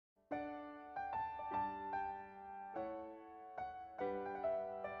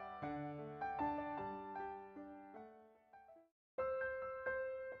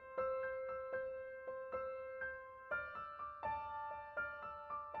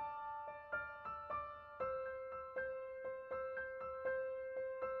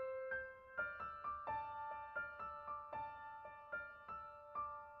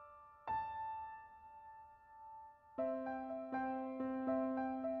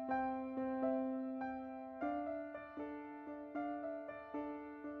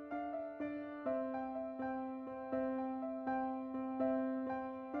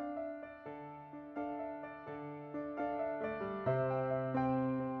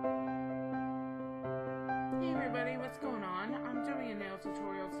Hey everybody, what's going on? I'm doing a nail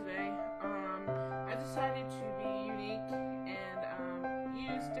tutorial today. I decided to be unique and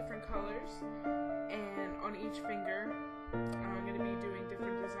use different colors, and on each finger I'm going to be doing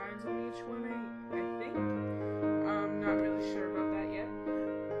different designs on each one, I think. Not really sure about that yet,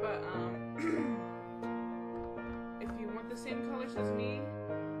 but if you want the same colors as me,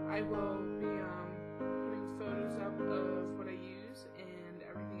 I will be putting photos up of what I use and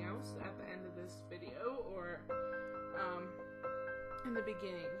everything else at the end of this video, or in the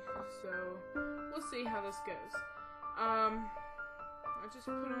beginning, so we'll see how this goes. I just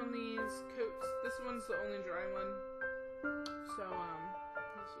put on these coats. This one's the only dry one, so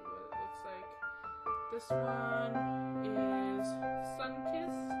this is what it looks like. This one is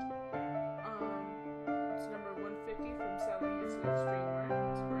Sunkissed. It's number 150 from Sally Hansen Extreme Wear.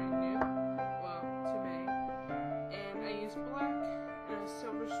 It's brand new, well, to me. And I use black and a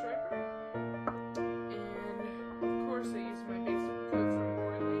silver striper. And of course I use my basic coat from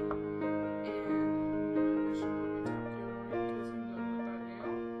Orly. And I should put my top coat on it because I'm done with that now.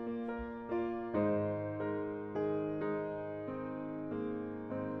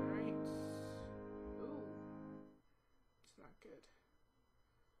 Alright. Ooh. It's not good.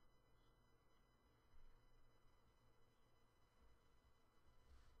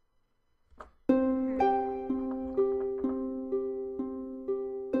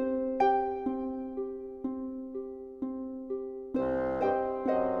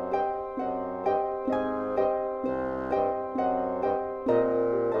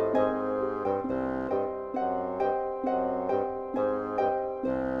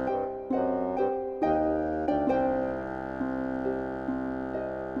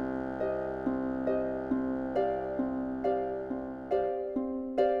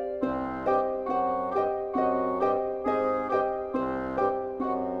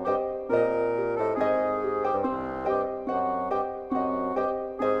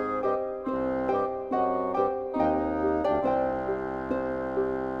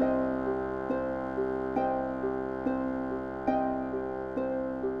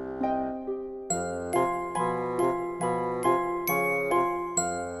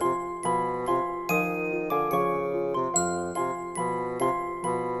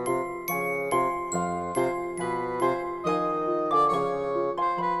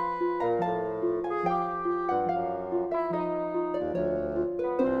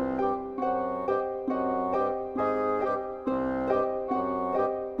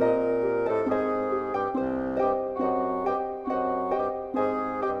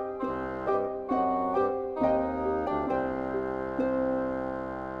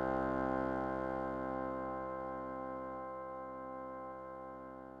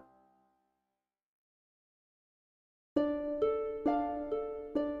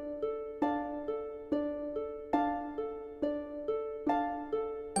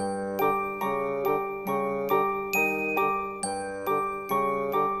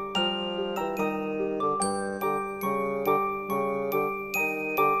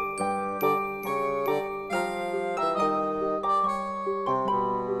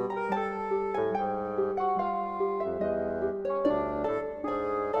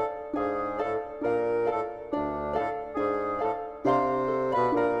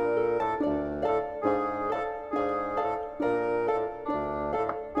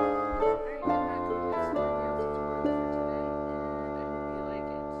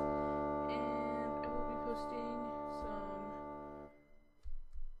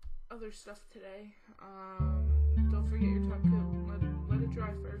 Other stuff today. Don't forget your top coat. Let it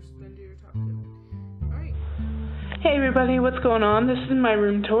dry first, then do your top coat. Alright. Hey everybody, what's going on? This is my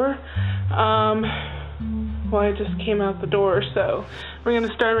room tour. Well, I just came out the door, so we're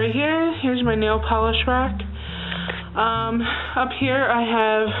gonna start right here. Here's my nail polish rack. Up here I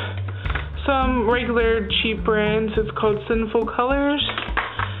have some regular cheap brands. It's called Sinful Colors.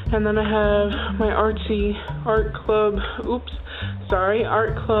 And then I have my Art Club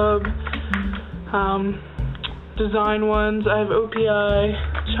design ones. I have OPI,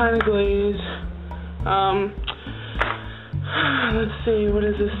 China Glaze, let's see, what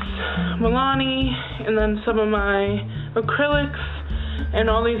is this? Milani, and then some of my acrylics, and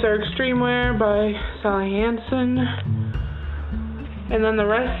all these are Extreme Wear by Sally Hansen. And then the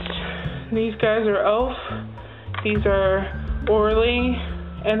rest, these guys are e.l.f. These are Orly,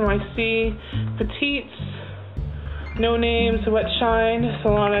 NYC, Petites, No Names Wet Shine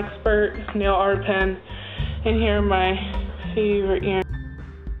Salon Expert Nail Art Pen. And here are my favorite earrings.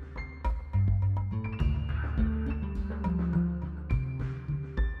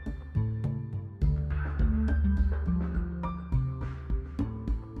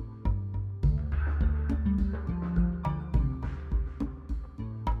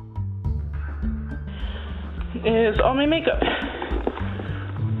 Is all my makeup,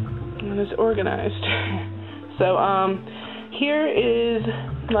 and it's organized. So here is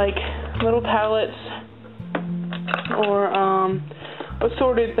like little palettes or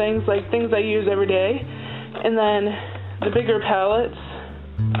assorted things, like things I use every day, and then the bigger palettes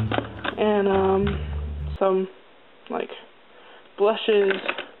and some like blushes.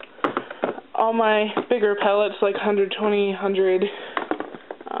 All my bigger palettes, like 120, 100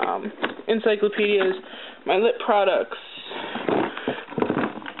 encyclopedias. My lip products.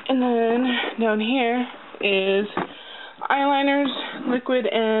 And then down here is eyeliners, liquid,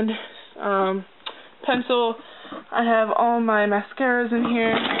 and pencil. I have all my mascaras in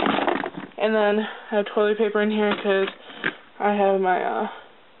here, and then I have toilet paper in here because I have my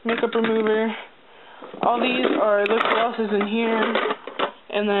makeup remover. All these are lip glosses in here,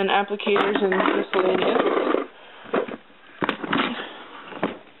 and then applicators and miscellaneous.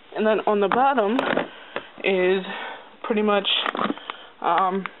 And then on the bottom is pretty much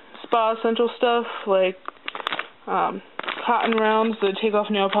spa essential stuff, like cotton rounds, the take off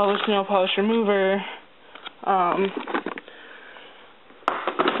nail polish remover,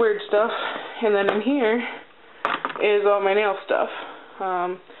 weird stuff. And then in here is all my nail stuff.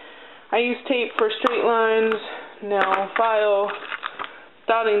 I use tape for straight lines, nail file,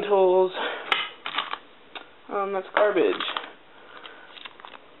 dotting tools. That's garbage.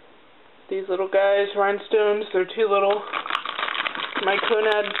 These little guys, rhinestones, they're too little. My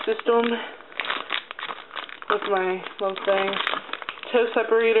Conad system with my little thing. Toe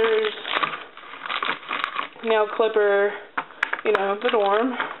separators, nail clipper, you know, the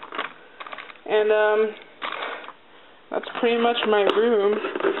dorm. And that's pretty much my room,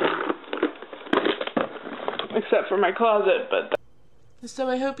 except for my closet. But so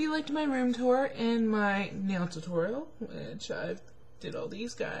I hope you liked my room tour and my nail tutorial, which I did all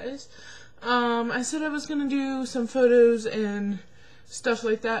these guys. I said I was gonna do some photos and stuff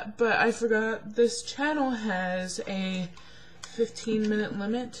like that, but I forgot this channel has a 15-minute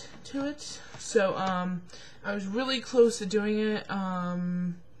limit to it. So I was really close to doing it.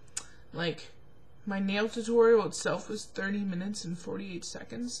 Like my nail tutorial itself was 30 minutes and 48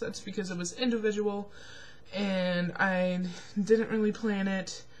 seconds. That's because it was individual and I didn't really plan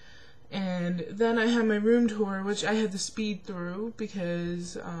it. And then I had my room tour, which I had to speed through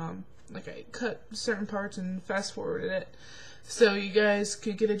because like I cut certain parts and fast forwarded it so you guys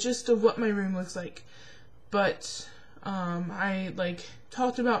could get a gist of what my room looks like. But I like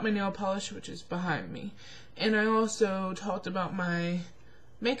talked about my nail polish, which is behind me, and I also talked about my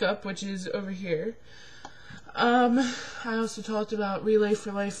makeup, which is over here. I also talked about Relay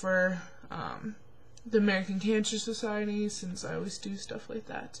for Life for the American Cancer Society, since I always do stuff like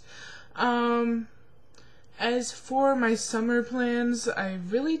that. As for my summer plans, I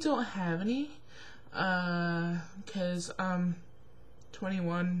really don't have any, because I'm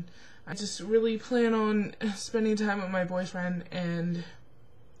 21. I just really plan on spending time with my boyfriend and,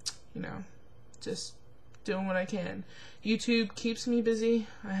 you know, just doing what I can. YouTube keeps me busy.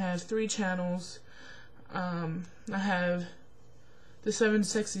 I have 3 channels. I have the 7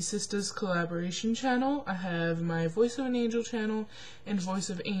 Sexy Sisters collaboration channel. I have my Voice of an Angel channel and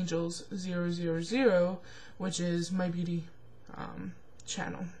Voice of Angels 000, which is my beauty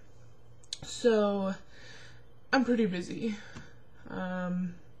channel. So I'm pretty busy.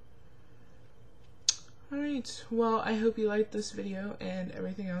 Alright, well, I hope you liked this video and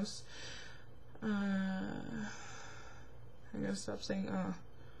everything else. I'm gonna stop saying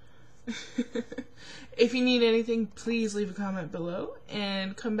If you need anything, please leave a comment below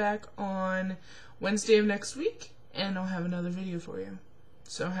and come back on Wednesday of next week and I'll have another video for you.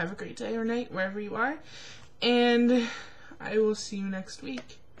 So have a great day or night wherever you are, and I will see you next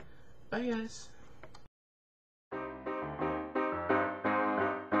week. Bye guys.